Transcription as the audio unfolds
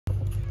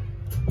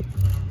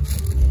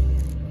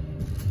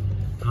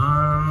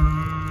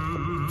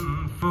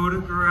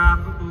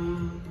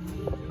unphotographable,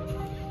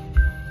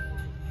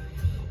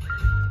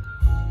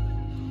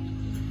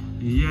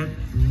 yet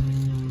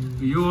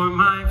you're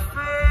my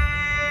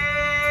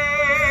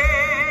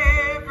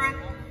favorite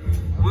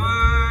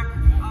work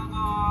of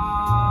art.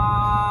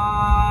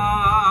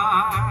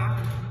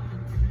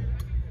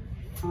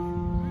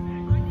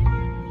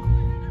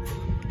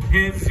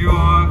 Is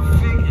your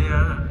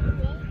figure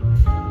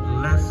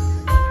less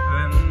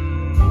than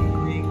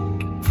Greek?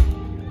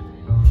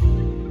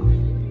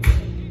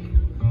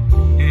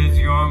 Is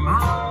your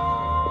mouth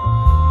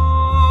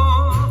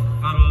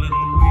a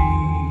little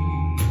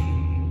weak?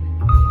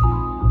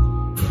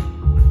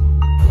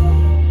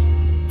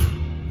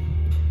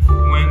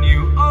 When you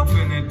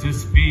open it to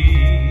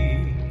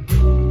speak,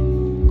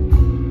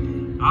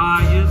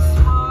 are you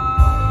smart?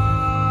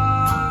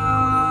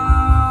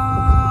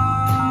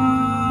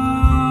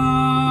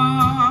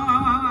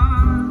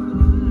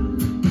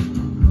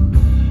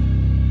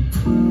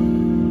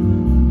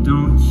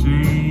 Don't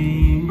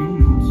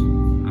change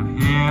a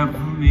hair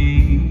for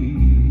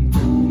me.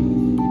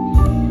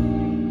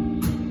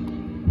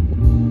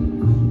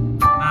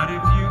 Not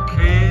if you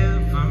care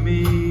for me.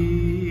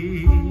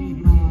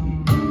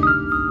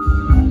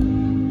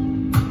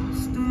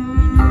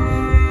 Stay.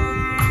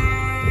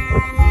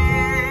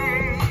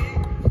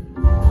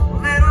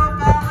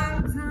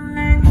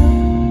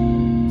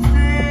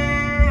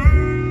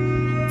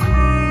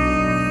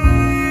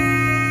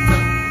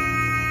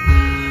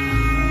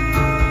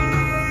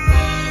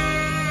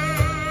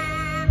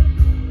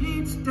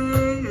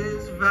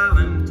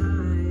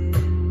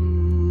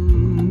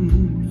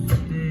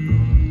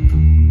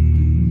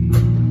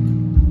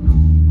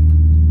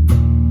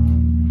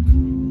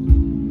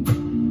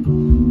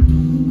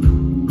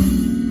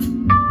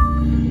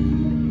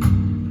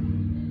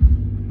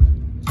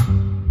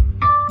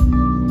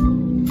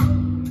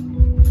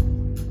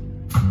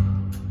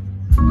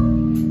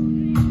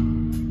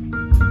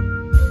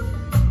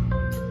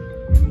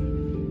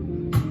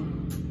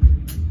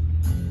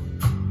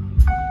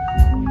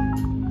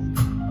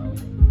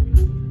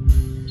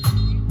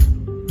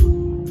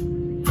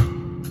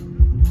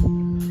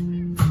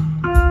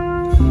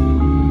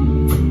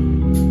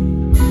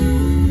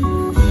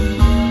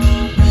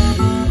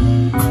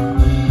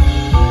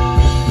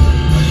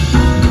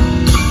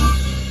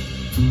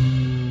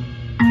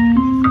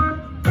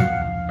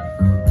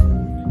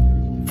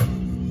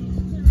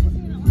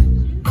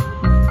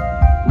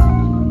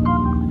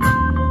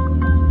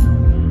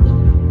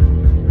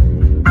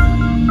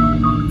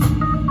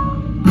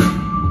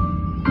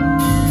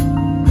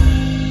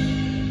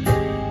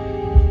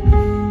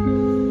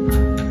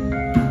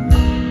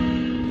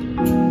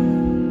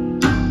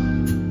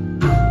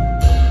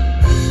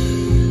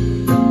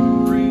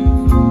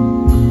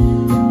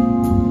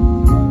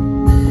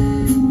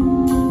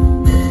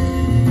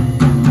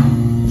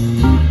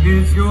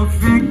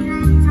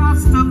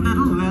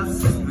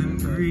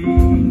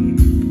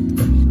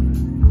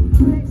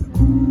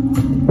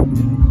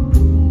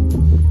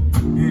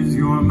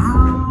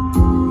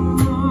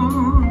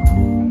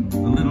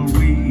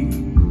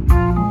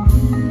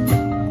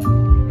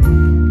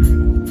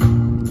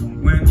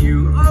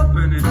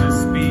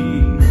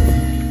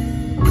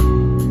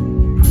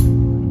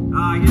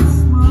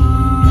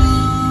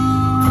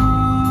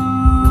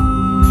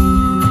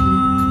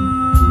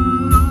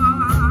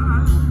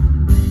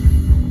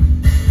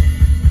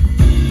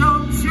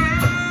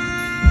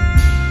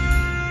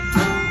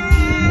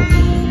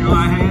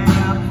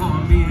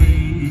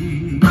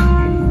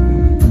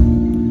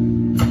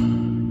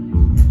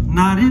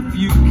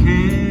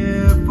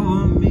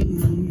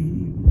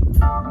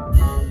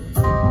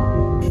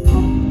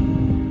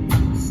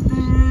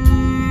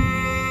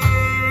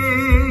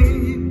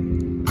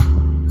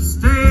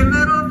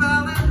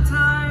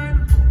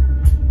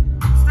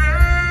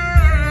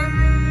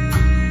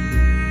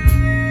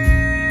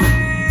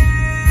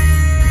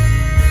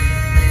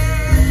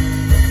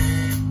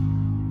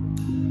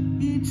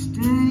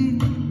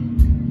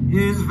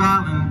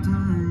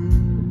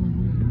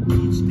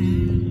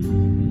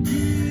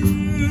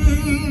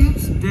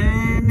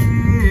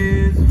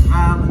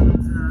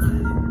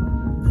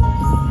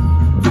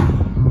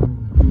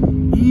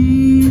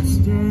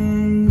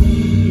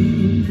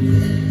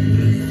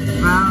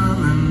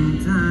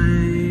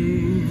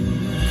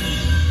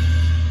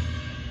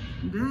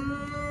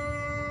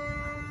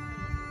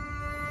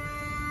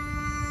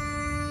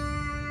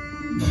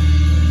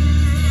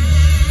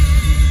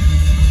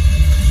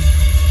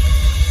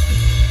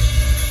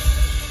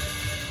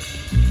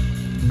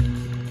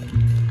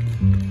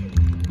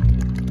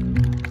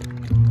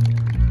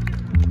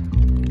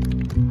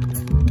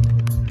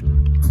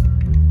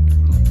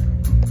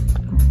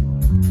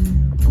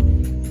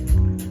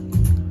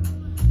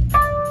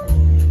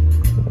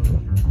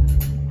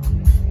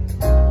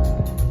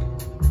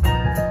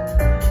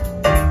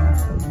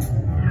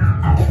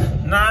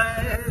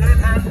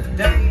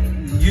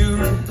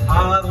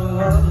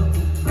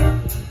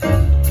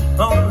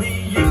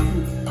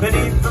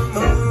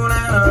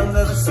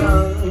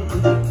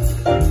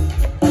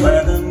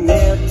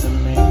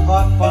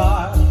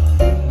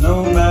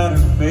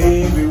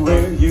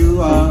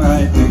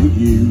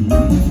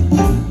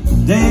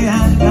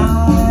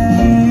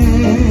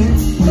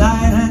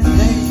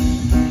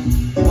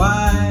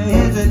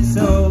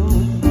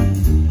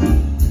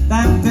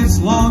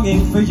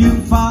 longing for you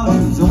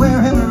follows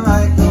wherever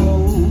I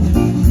go.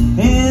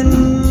 In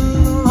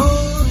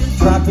roaring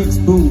traffic's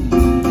boom,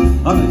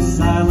 of the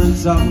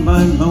silence of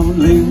my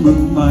lonely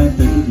room, I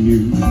think of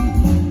you.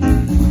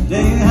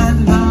 Day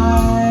and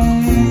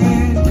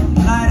night,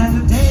 night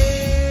and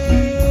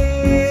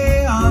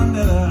day,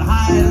 under the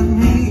hide of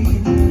me.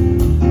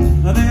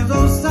 There's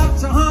oh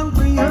such a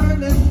hungry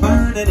yearning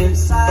burning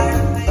inside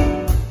of me,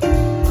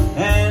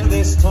 and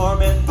this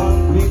torment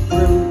won't be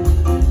through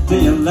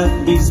till you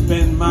let me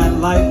spend my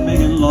life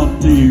making love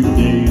to you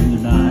day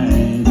and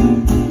night,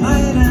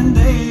 night and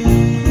day.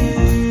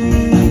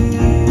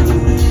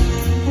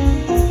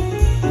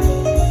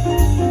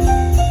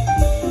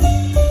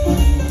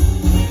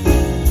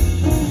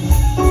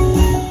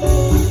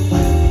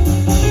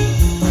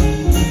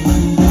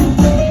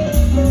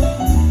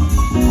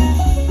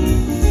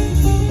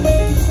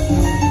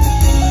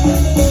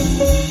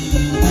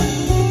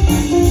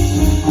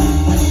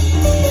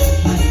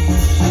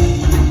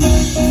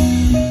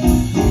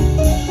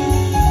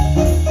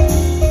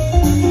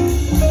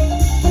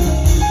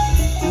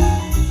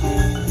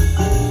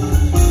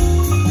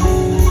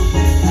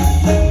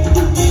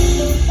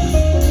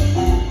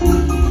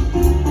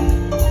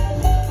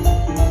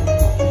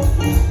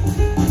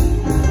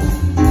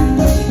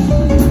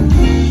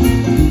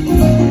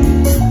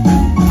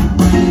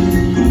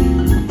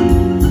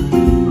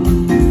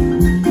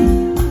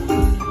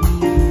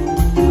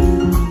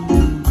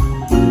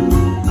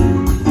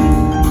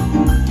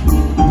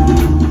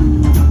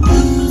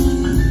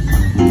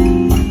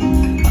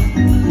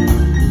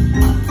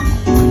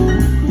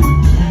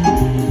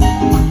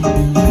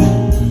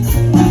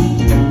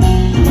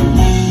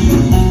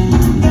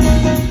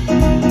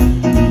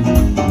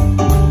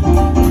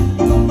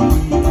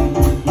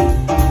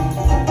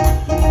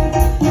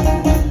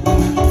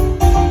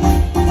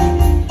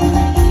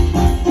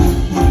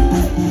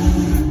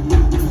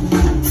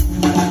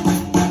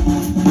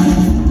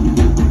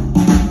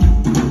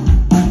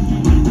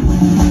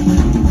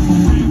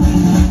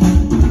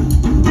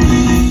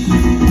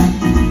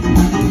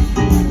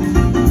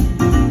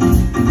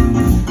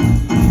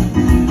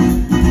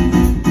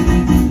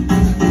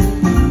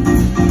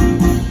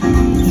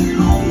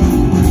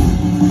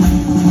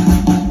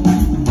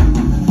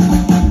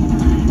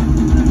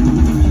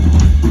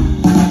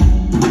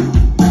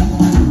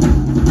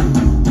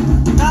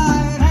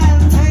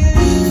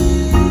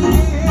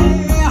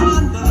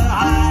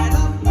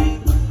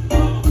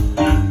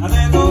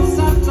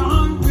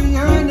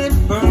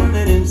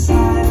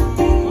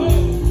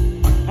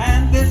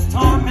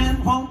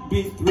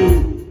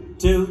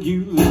 Till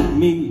you let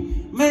me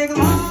make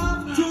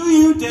love to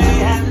you day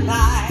and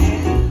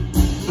night,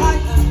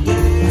 night and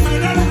day,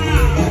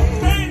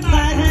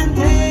 night and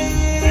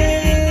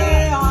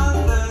day,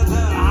 under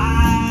the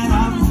hide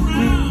of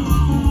me.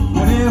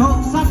 And it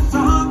holds such a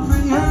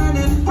hungry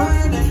yearning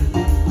burning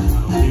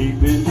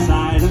deep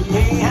inside of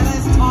me, and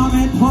this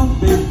torment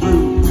won't be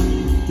through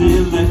till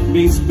you let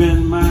me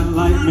spend my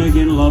life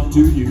making love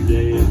to you day